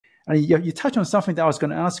And you touched on something that I was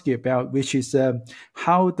going to ask you about, which is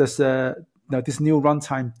how does this new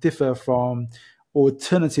runtime differ from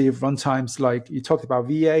alternative runtimes? Like you talked about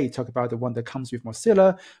VA, you talked about the one that comes with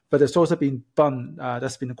Mozilla, but there's also been Bun.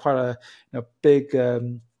 That's been quite a big, I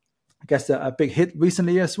guess, a big hit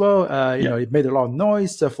recently as well. It made a lot of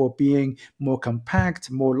noise for being more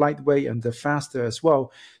compact, more lightweight, and faster as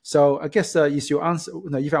well. So I guess is your answer?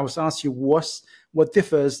 If I was to ask you what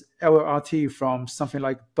differs LLRT from something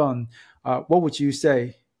like Bun, what would you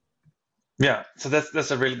say? Yeah, so that's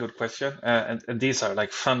a really good question, and these are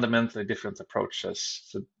like fundamentally different approaches.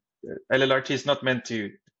 So LLRT is not meant to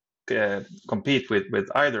compete with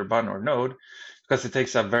either Bun or Node, because it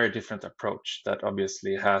takes a very different approach that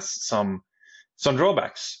obviously has some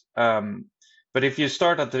drawbacks. But if you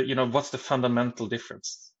start at what's the fundamental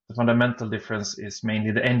difference? The fundamental difference is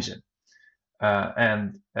mainly the engine,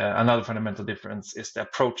 and another fundamental difference is the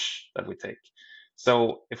approach that we take.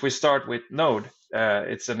 So if we start with Node,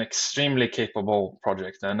 it's an extremely capable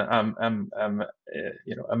project, and I'm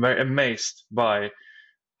very amazed by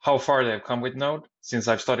how far they've come with Node since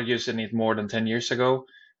I've started using it more than 10 years ago.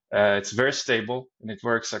 It's very stable, and it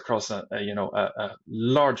works across a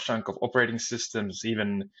large chunk of operating systems,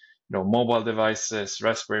 even mobile devices,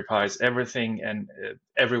 Raspberry Pis, everything and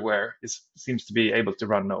everywhere seems to be able to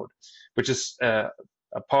run Node, which is a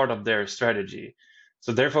part of their strategy.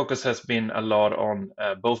 So their focus has been a lot on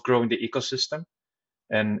both growing the ecosystem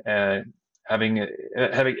and being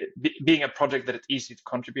a project that it's easy to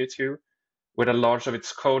contribute to, with a large of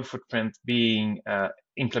its code footprint being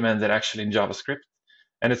implemented actually in JavaScript,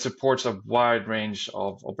 and it supports a wide range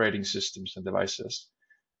of operating systems and devices.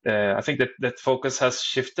 I think that focus has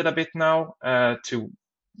shifted a bit now to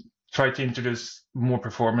try to introduce more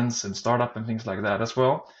performance and startup and things like that as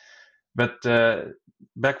well. But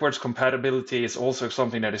backwards compatibility is also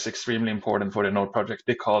something that is extremely important for the Node project,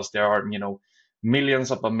 because there are millions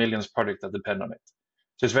upon millions of projects that depend on it.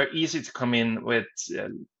 So it's very easy to come in with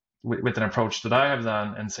an approach that I have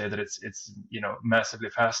done and say that it's massively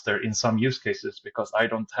faster in some use cases, because I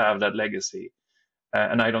don't have that legacy,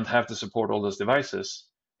 and I don't have to support all those devices,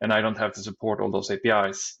 and I don't have to support all those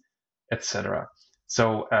APIs, etc.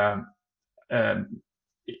 So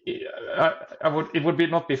it would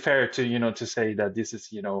not be fair to say that this is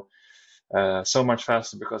so much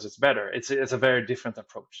faster because it's better. It's a very different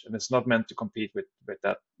approach, and it's not meant to compete with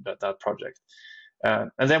that project.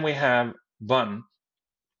 And then we have Bun,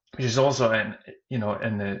 which is also an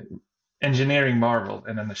engineering marvel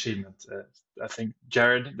and an achievement. I think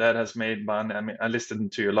Jared, that has made Bun. I mean, I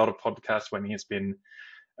listened to a lot of podcasts when he's been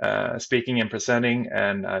speaking and presenting,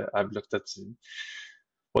 and I've looked at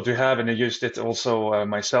what we have, and I used it also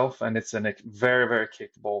myself, and it's a very, very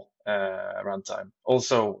capable runtime.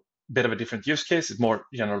 Also, a bit of a different use case. It's more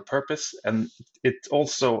general purpose, and it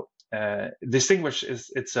also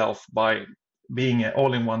distinguishes itself by being an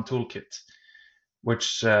all-in-one toolkit,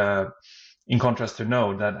 which, in contrast to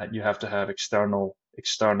Node, that you have to have external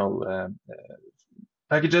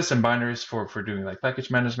packages and binaries for doing like package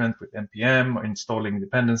management with npm, or installing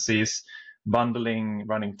dependencies, bundling,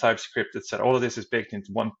 running TypeScript, etc. All of this is baked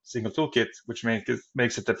into one single toolkit, which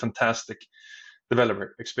makes it a fantastic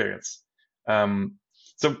developer experience.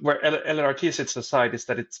 So where LLRT sits aside is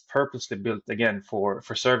that it's purposely built again for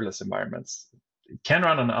serverless environments. It can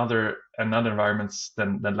run on other environments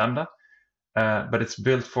than Lambda, but it's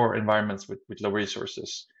built for environments with low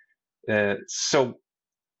resources. So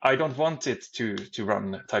I don't want it to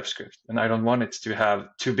run TypeScript, and I don't want it to have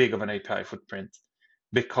too big of an API footprint,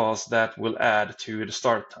 because that will add to the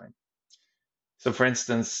start time. So for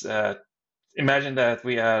instance, imagine that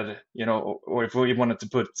we add, or if we wanted to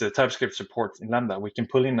put TypeScript support in Lambda, we can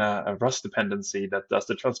pull in a Rust dependency that does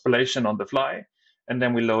the transpilation on the fly, and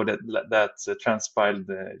then we load that transpiled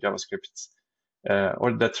JavaScript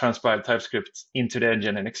or that transpiled TypeScript into the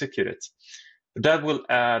engine and execute it. But that will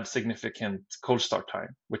add significant cold start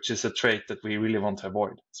time, which is a trait that we really want to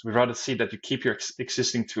avoid. So we rather see that you keep your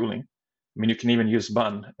existing tooling. I mean, you can even use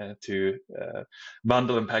Bun to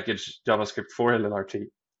bundle and package JavaScript for LLRT,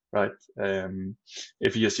 right?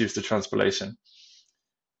 If you just use the transpilation.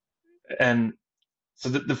 And so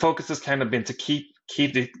the focus has kind of been to keep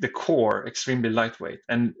the core extremely lightweight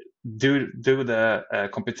and do the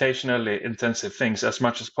computationally intensive things as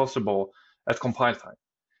much as possible at compile time.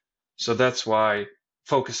 So that's why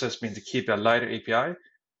focus has been to keep a lighter API.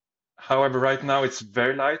 However, right now it's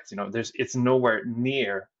very light. It's nowhere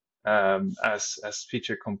near as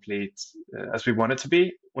feature complete as we want it to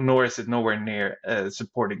be, nor is it nowhere near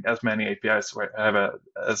supporting as many APIs or have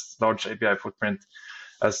as large API footprint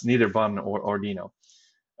as neither Bun or Deno.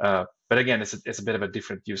 But again, it's a bit of a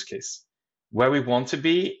different use case. Where we want to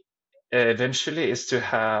be eventually is to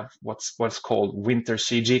have what's called winter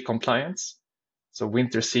CG compliance. So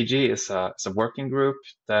winter CG is a working group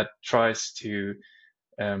that tries to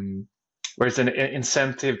where it's an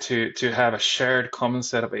incentive to have a shared common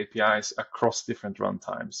set of APIs across different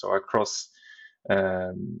runtimes, so across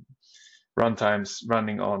runtimes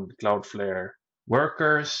running on Cloudflare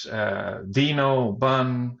workers, Deno,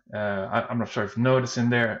 Bun. I'm not sure if Node is in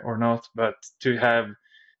there or not, but to have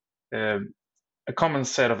a common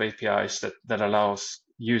set of APIs that allows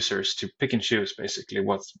users to pick and choose basically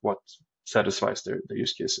what satisfies their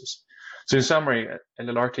use cases. So in summary,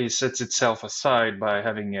 LLRT sets itself aside by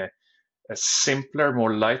having a simpler,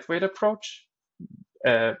 more lightweight approach,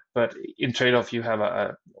 but in trade-off you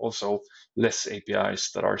have also less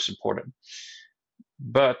APIs that are supported.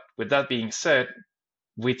 But with that being said,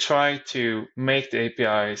 we try to make the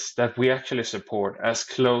APIs that we actually support as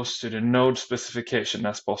close to the node specification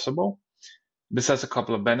as possible. This has a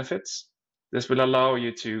couple of benefits. This will allow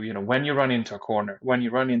you to, when you run into a corner, when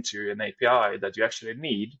you run into an API that you actually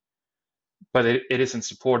need, but it isn't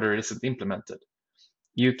supported, it isn't implemented,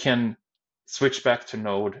 you can switch back to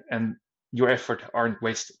Node and your effort aren't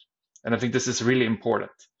wasted. And I think this is really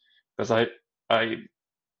important because I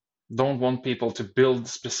don't want people to build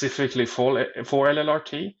specifically for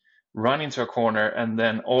LLRT, run into a corner, and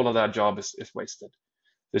then all of that job is wasted.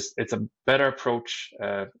 It's a better approach.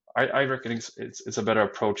 I reckon it's a better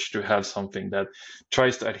approach to have something that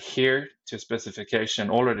tries to adhere to a specification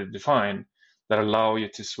already defined that allow you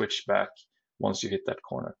to switch back once you hit that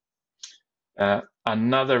corner.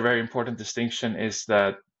 Another very important distinction is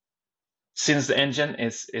that since the engine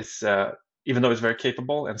is even though it's very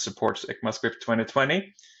capable and supports ECMAScript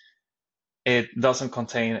 2020, it doesn't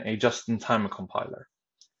contain a just-in-time compiler.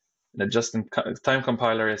 The just-in-time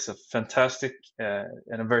compiler is a fantastic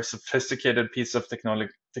and a very sophisticated piece of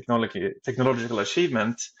technological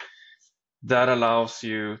achievement that allows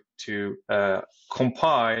you to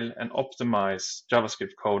compile and optimize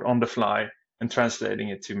JavaScript code on the fly and translating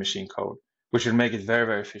it to machine code, which will make it very,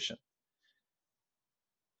 very efficient.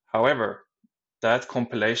 However, that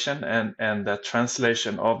compilation and that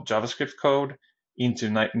translation of JavaScript code into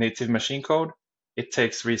native machine code, it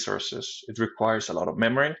takes resources. It requires a lot of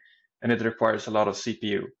memory, and it requires a lot of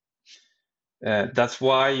CPU. That's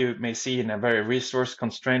why you may see in a very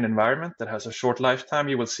resource-constrained environment that has a short lifetime,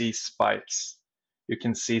 you will see spikes. You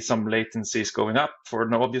can see some latencies going up for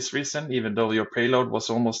no obvious reason, even though your payload was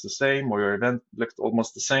almost the same or your event looked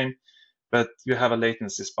almost the same, but you have a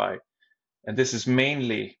latency spike. And this is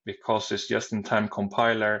mainly because it's just-in-time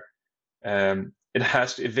compiler. It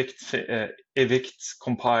has to evict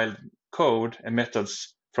compiled code and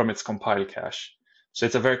methods from its compile cache. So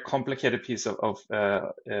it's a very complicated piece of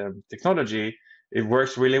technology. It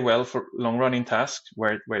works really well for long-running tasks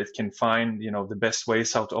where it can find the best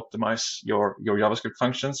ways how to optimize your JavaScript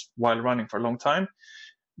functions while running for a long time.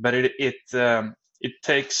 But it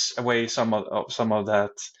takes away some of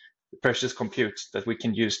that precious compute that we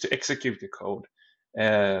can use to execute the code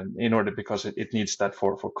because it needs that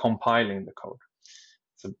for compiling the code.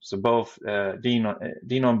 So both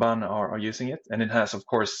Deno and Bun are using it, and it has, of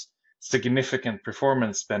course, significant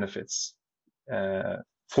performance benefits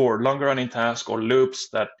for longer running tasks or loops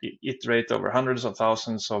that iterate over hundreds of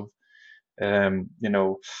thousands of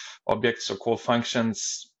objects or call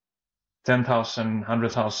functions 10,000,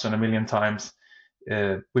 100,000, a million times.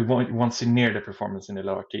 We won't see near the performance in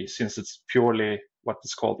LLRT since it's purely what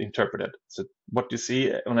is called interpreted. So what you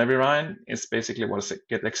see on every line is basically what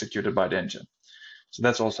gets executed by the engine. So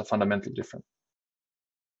that's also fundamentally different.